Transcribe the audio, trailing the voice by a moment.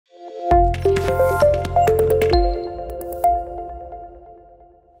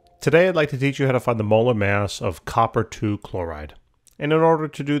Today I'd like to teach you how to find the molar mass of copper-2 chloride. And in order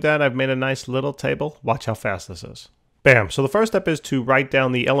to do that, I've made a nice little table. Watch how fast this is. Bam! So the first step is to write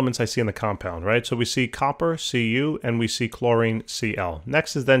down the elements I see in the compound, right? So we see copper, Cu, and we see chlorine, Cl.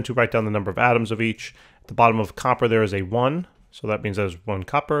 Next is then to write down the number of atoms of each. At the bottom of copper there is a 1, so that means there's 1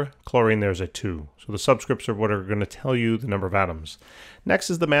 copper. Chlorine there's a 2. So the subscripts are what are going to tell you the number of atoms. Next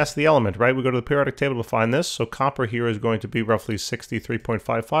is the mass of the element, right? We go to the periodic table to find this. So copper here is going to be roughly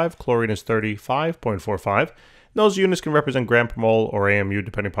 63.55. Chlorine is 35.45. Those units can represent gram per mole or AMU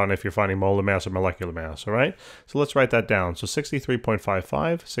depending upon if you're finding molar mass or molecular mass, all right? So let's write that down. So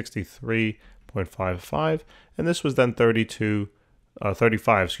 63.55, 63.55, and this was then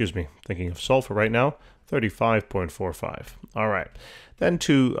 35, excuse me, thinking of sulfur right now, 35.45. All right. Then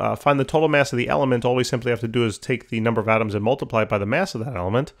to find the total mass of the element, all we simply have to do is take the number of atoms and multiply it by the mass of that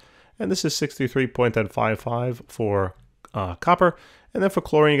element, and this is 63.55 for copper, and then for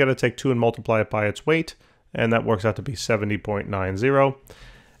chlorine you got to take 2 and multiply it by its weight, and that works out to be 70.90.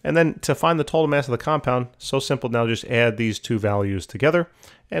 And then to find the total mass of the compound, so simple now, just add these two values together,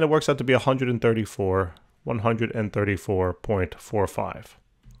 and it works out to be 134.45.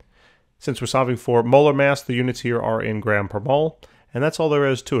 Since we're solving for molar mass, the units here are in gram per mole, and that's all there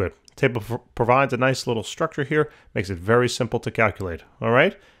is to it. The table provides a nice little structure here, makes it very simple to calculate, all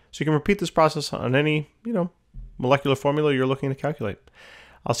right? So you can repeat this process on any, molecular formula you're looking to calculate.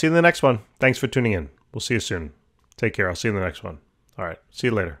 I'll see you in the next one. Thanks for tuning in. We'll see you soon. Take care. I'll see you in the next one. All right. See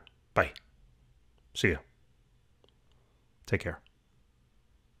you later. Bye. See ya. Take care.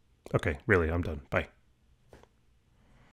 Okay, really, I'm done. Bye.